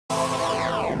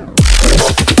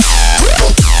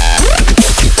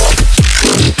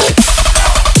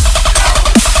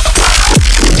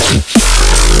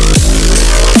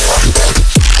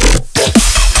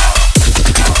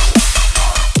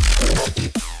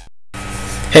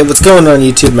Hey, what's going on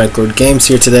YouTube? MechlordGames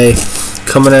here today,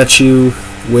 coming at you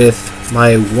with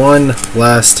my one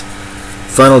last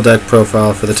final deck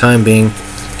profile for the time being,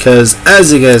 because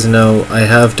as you guys know, I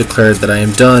have declared that I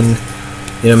am done,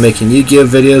 making Yu-Gi-Oh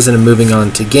videos and I'm moving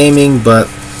on to gaming, but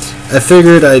I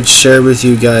figured I'd share with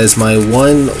you guys my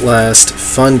one last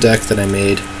fun deck that I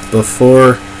made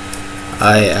before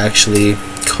I actually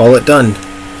call it done.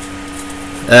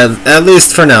 At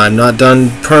least for now. I'm not done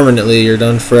permanently or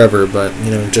done forever, but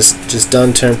just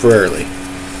done temporarily.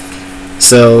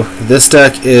 So this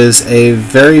deck is a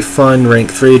very fun rank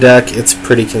 3 deck. It's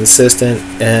pretty consistent,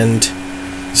 and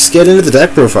just get into the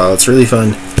deck profile. It's really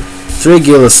fun. 3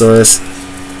 Gilasaurus.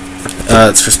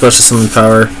 It's for special summon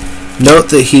power.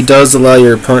 Note that he does allow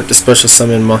your opponent to special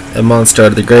summon a monster out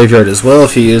of the graveyard as well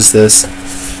if you use this.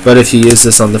 But if you use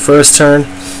this on the first turn,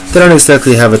 they don't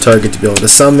exactly have a target to be able to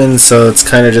summon, so it's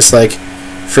kind of just like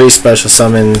free special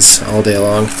summons all day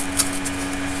long.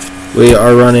 We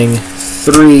are running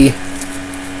 3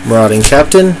 Marauding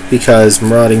Captain, because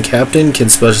Marauding Captain can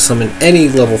special summon any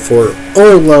level 4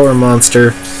 or lower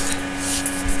monster,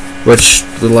 which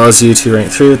allows you to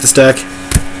rank 3 with this deck.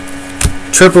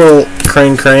 Triple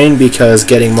Crane, because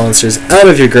getting monsters out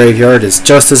of your graveyard is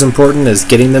just as important as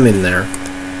getting them in there.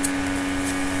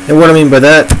 And what I mean by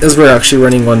that is we're actually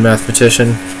running 1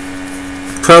 Mathematician.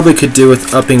 Probably could do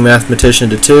with upping Mathematician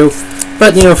to 2,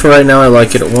 but for right now I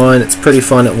like it at 1. It's pretty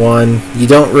fun at 1. You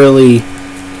don't really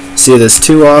see this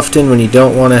too often when you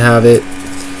don't want to have it.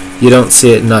 You don't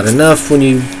see it not enough when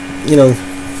you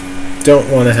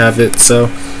don't want to have it.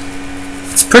 So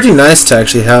it's pretty nice to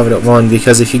actually have it at 1,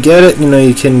 because if you get it,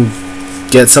 you can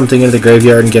get something into the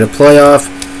graveyard and get a playoff,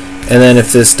 and then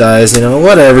if this dies,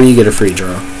 whatever, you get a free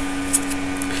draw.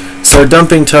 So our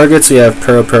dumping targets, we have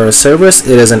Cerberus.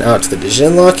 It is an out to the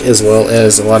Dijin Lock, as well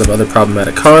as a lot of other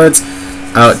problematic cards.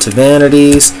 Out to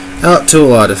Vanities, out to a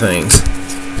lot of things.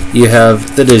 You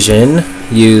have the Dijin,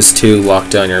 used to lock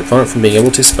down your opponent from being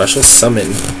able to special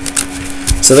summon.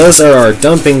 So those are our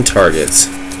dumping targets.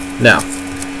 Now,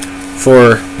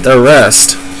 for the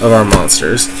rest of our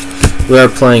monsters, we are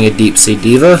playing a Deep Sea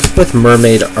Diva with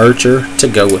Mermaid Archer to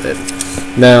go with it.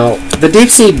 Now, the Deep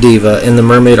Sea Diva and the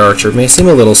Mermaid Archer may seem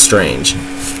a little strange,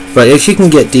 but if you can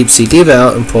get Deep Sea Diva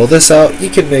out and pull this out, you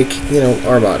can make,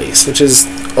 our bodies, which is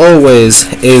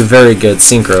always a very good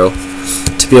synchro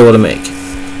to be able to make.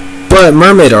 But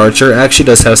Mermaid Archer actually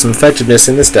does have some effectiveness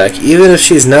in this deck, even if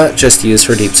she's not just used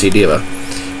for Deep Sea Diva.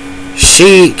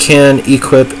 She can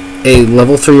equip a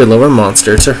level 3 or lower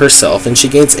monster to herself, and she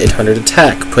gains 800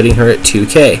 attack, putting her at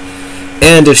 2k.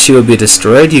 And if she would be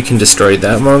destroyed, you can destroy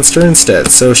that monster instead.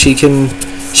 So she can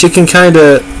kind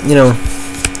of,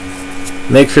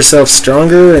 make herself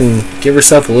stronger and give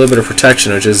herself a little bit of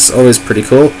protection, which is always pretty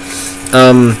cool.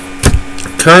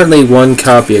 Currently 1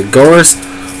 copy of Gorz,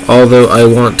 although I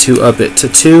want to up it to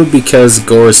 2 because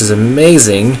Gorz is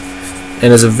amazing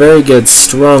and is a very good,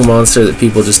 strong monster that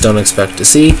people just don't expect to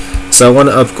see. So I want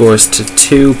to up Gorz to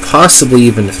 2, possibly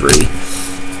even 3.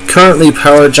 Currently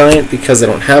Power Giant, because I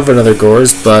don't have another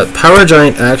Gorz, but Power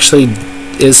Giant actually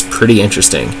is pretty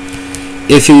interesting.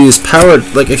 If you use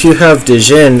if you have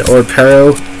Dijin or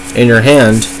Pero in your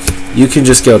hand, you can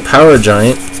just go Power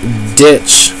Giant,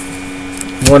 ditch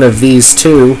one of these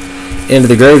 2 into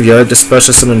the graveyard to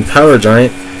special summon Power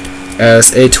Giant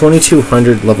as a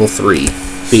 2200 level 3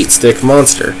 beat stick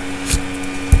monster.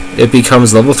 It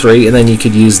becomes level 3, and then you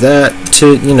could use that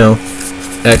to,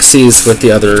 XCs with the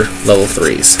other level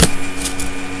 3s.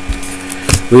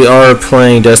 We are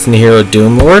playing Destiny Hero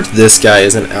Doomlord. This guy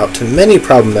is an out to many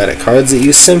problematic cards that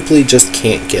you simply just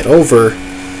can't get over.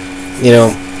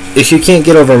 If you can't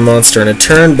get over a monster in a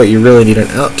turn, but you really need an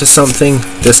out to something,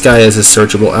 this guy is a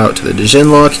searchable out to the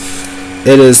Dijin Lock.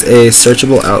 It is a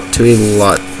searchable out to a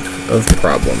lot of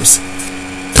problems.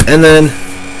 And then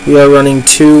we are running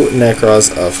 2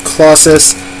 Necros of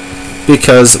Colossus,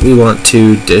 because we want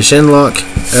to Dijin Lock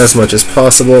as much as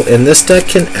possible, and this deck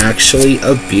can actually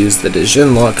abuse the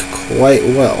Dijin Lock quite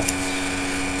well.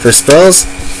 For spells,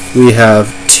 we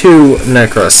have 2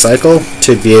 Necros Cycle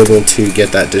to be able to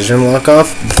get that Dijin Lock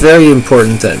off. Very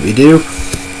important that we do.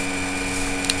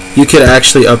 You could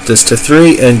actually up this to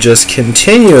 3 and just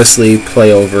continuously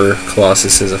play over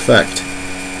Colossus's effect.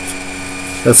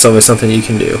 That's always something you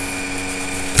can do.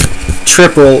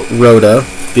 Triple Rhoda,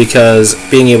 because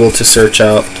being able to search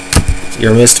out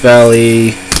your Mist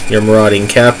Valley, your Marauding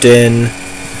Captain...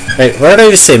 Wait, why did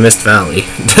I just say Mist Valley?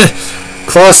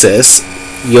 Colossus,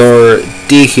 your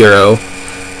D-Hero,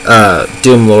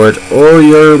 Doomlord, or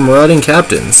your Marauding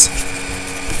Captains.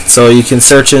 So you can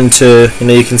search into,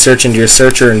 your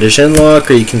Searcher and Dijin Lock,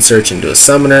 or you can search into a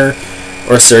Summoner,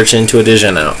 or search into a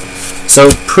Dijin out. So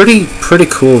pretty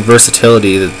cool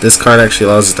versatility that this card actually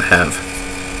allows us to have.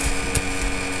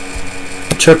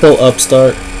 Triple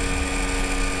upstart,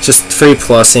 just free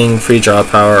plussing, free draw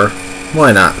power.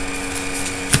 Why not?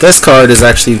 This card is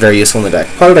actually very useful in the deck.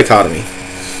 Prohkagaming.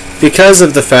 Because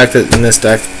of the fact that in this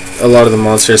deck, a lot of the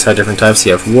monsters have different types.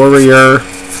 You have Warrior,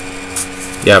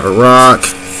 you have a Rock,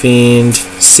 Fiend,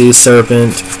 Sea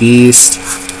Serpent, Beast,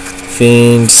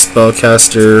 Fiend,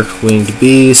 Spellcaster, Winged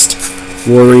Beast,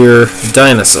 Warrior,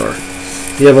 Dinosaur.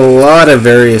 You have a lot of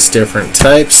various different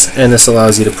types, and this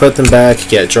allows you to put them back,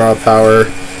 get draw power,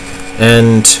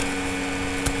 and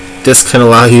this can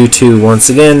allow you to, once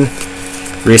again,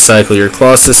 recycle your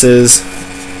Colossuses,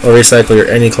 or recycle your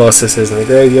any Colossuses in the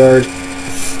graveyard,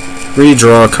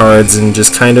 redraw cards, and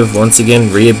just kind of, once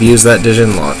again, re-abuse that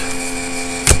Digital Lock.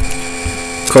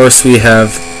 Of course, we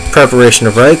have Preparation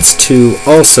of Rites to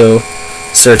also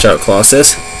search out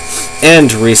Colossus and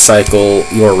recycle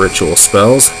your ritual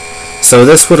spells. So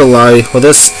this would allow, well,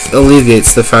 this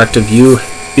alleviates the fact of you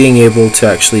being able to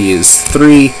actually use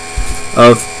 3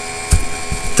 of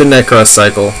the Necros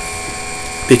cycle,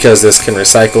 because this can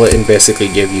recycle it and basically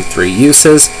give you 3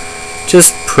 uses.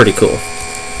 Just pretty cool.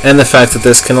 And the fact that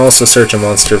this can also search a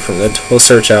monster from the, will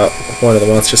search out one of the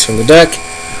monsters from the deck,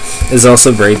 is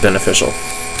also very beneficial.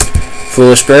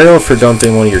 Foolish Burial for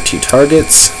dumping one of your 2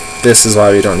 targets. This is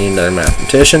why we don't need another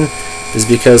Mathematician, is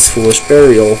because Foolish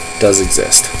Burial does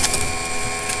exist.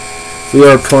 We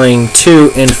are playing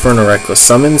 2 Infernal Reckless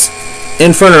Summons.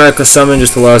 Infernal Reckless Summon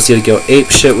just allows you to go ape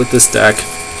shit with this deck.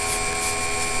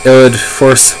 It would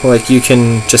force, like, you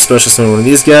can just special summon one of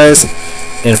these guys,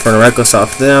 Infernal Reckless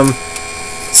off them,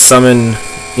 summon,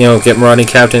 you know, get Marauding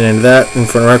Captain into that,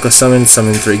 Infernal Reckless Summon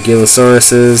 3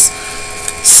 Gilosauruses,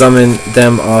 summon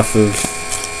them off of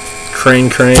Crane.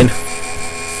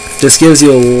 This gives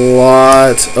you a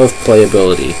lot of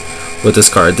playability with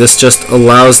this card. This just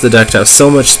allows the deck to have so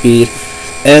much speed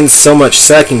and so much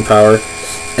sacking power,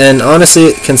 and honestly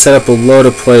it can set up a load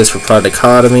of plays for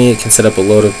Prohkagaming, it can set up a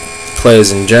load of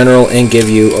plays in general and give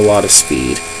you a lot of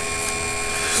speed.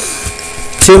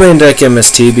 2 main deck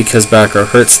MST because back row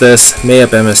hurts this, may up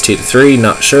MST to 3,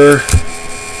 not sure.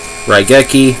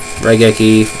 Raigeki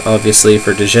obviously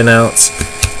for Dijin outs,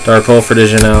 Darkpole for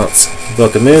Dijin outs,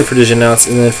 Book of Moon for Dijin outs,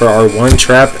 and then for our 1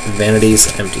 trap,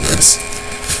 Vanity's Emptiness.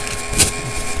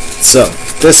 So,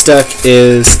 this deck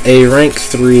is a rank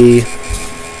 3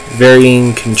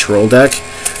 varying control deck.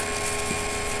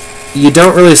 You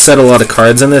don't really set a lot of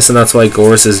cards in this, and that's why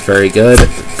Gorz is very good.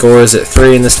 Gorz at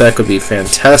 3 in this deck would be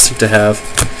fantastic to have.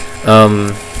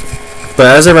 But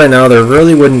as of right now, there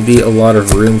really wouldn't be a lot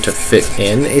of room to fit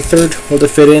in a third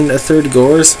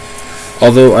Gorz,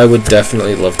 although I would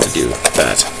definitely love to do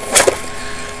that.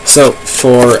 So,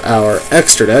 for our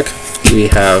extra deck, we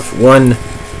have 1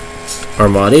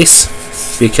 Armadis,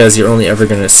 because you're only ever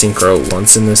going to synchro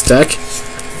once in this deck.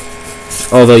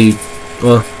 Although you,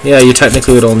 well, yeah, you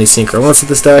technically would only synchro once in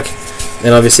this deck,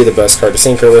 and obviously the best card to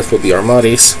synchro with would be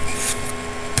Armadis.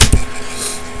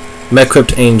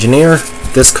 Mech-equipped Engineer.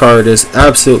 This card is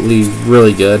absolutely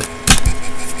really good.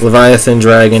 Leviathan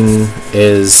Dragon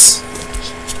is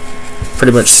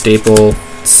pretty much staple,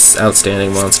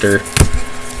 outstanding monster.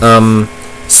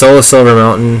 Soul of Silver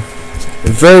Mountain, a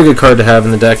very good card to have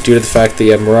in the deck due to the fact that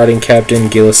you have Marauding Captain,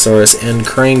 Gilosaurus, and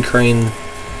Crane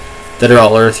that are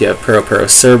all Earth. You have Pero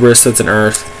Cerberus, that's an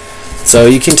Earth. So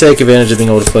you can take advantage of being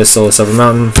able to play Soul of Silver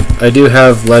Mountain. I do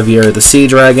have Levier the Sea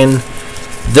Dragon.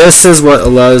 This is what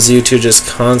allows you to just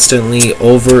constantly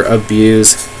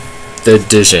over-abuse the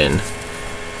Dijin.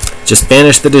 Just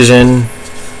banish the Dijin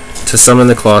to summon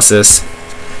the Colossus,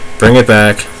 bring it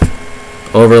back,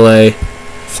 overlay,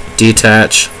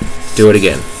 detach, do it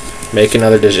again. Make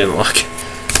another Dijin lock.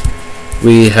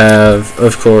 We have,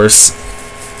 of course,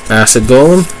 Acid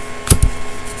Golem,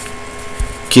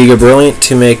 Giga Brilliant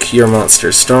to make your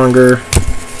monster stronger,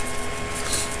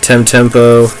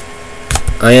 Tempo.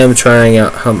 I am trying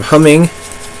out Humming,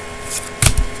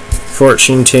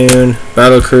 Fortune Tune,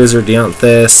 Battle Cruiser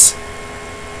Dianthes,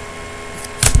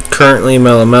 currently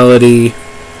Melody,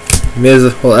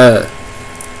 Miserhythm,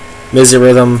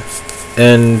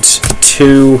 and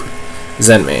 2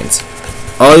 Zenmains.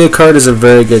 Alucard is a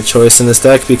very good choice in this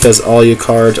deck because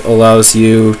Alucard allows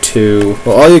you to,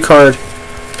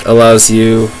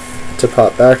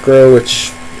 pop back row,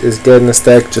 which is good in this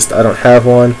deck, just I don't have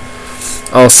one.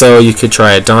 Also, you could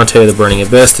try a Dante the Burning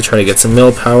Abyss to try to get some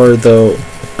mill power, though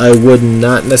I would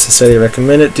not necessarily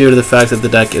recommend it due to the fact that the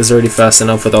deck is already fast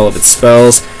enough with all of its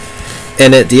spells,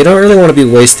 and you don't really want to be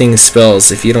wasting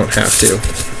spells if you don't have to.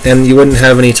 And you wouldn't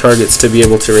have any targets to be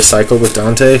able to recycle with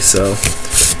Dante, so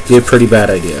it'd be a pretty bad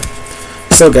idea.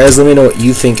 So guys, let me know what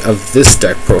you think of this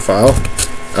deck profile.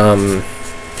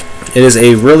 It is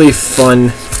a really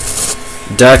fun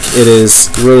deck. It is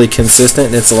really consistent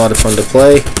and it's a lot of fun to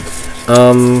play.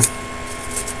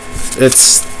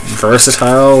 It's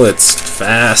versatile, it's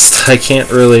fast. I can't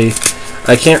really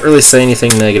say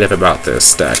anything negative about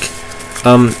this deck.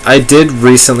 I did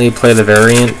recently play the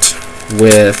variant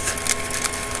with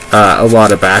a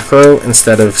lot of back row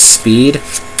instead of speed,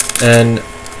 and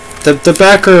the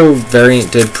back row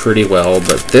variant did pretty well,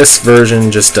 but this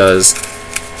version just does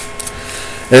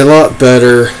a lot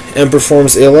better and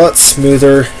performs a lot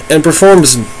smoother and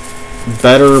performs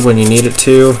better when you need it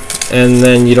to, and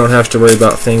then you don't have to worry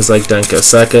about things like Denko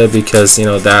Sekka, because you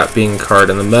know, that being a card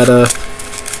in the meta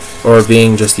or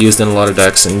being just used in a lot of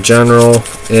decks in general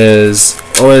is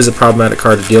always a problematic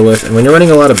card to deal with. And when you're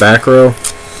running a lot of back row,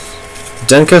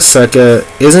 Denko Sekka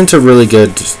isn't really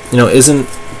good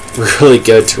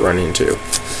to run into.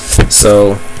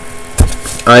 So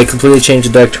I completely changed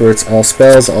the deck to where it's all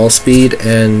spells, all speed,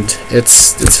 and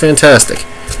it's fantastic.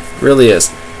 It really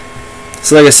is.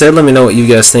 So like I said, let me know what you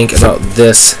guys think about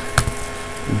this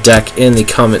deck in the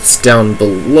comments down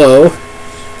below.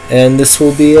 And this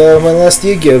will be my last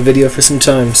Yu-Gi-Oh video for some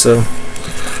time, so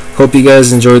hope you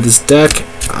guys enjoyed this deck.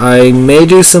 I may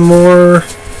do some more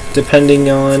depending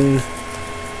on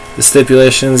the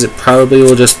stipulations. It probably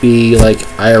will just be like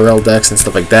IRL decks and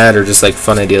stuff like that, or just like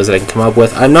fun ideas that I can come up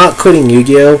with. I'm not quitting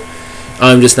Yu-Gi-Oh!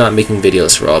 I'm just not making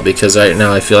videos for all, because right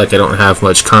now I feel like I don't have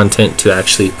much content to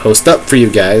actually post up for you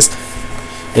guys.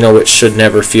 You know, which should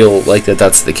never feel like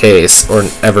that's the case, or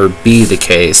ever be the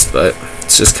case, but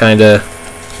it's just kind of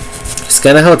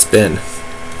how it's been.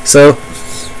 So,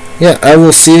 yeah, I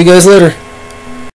will see you guys later.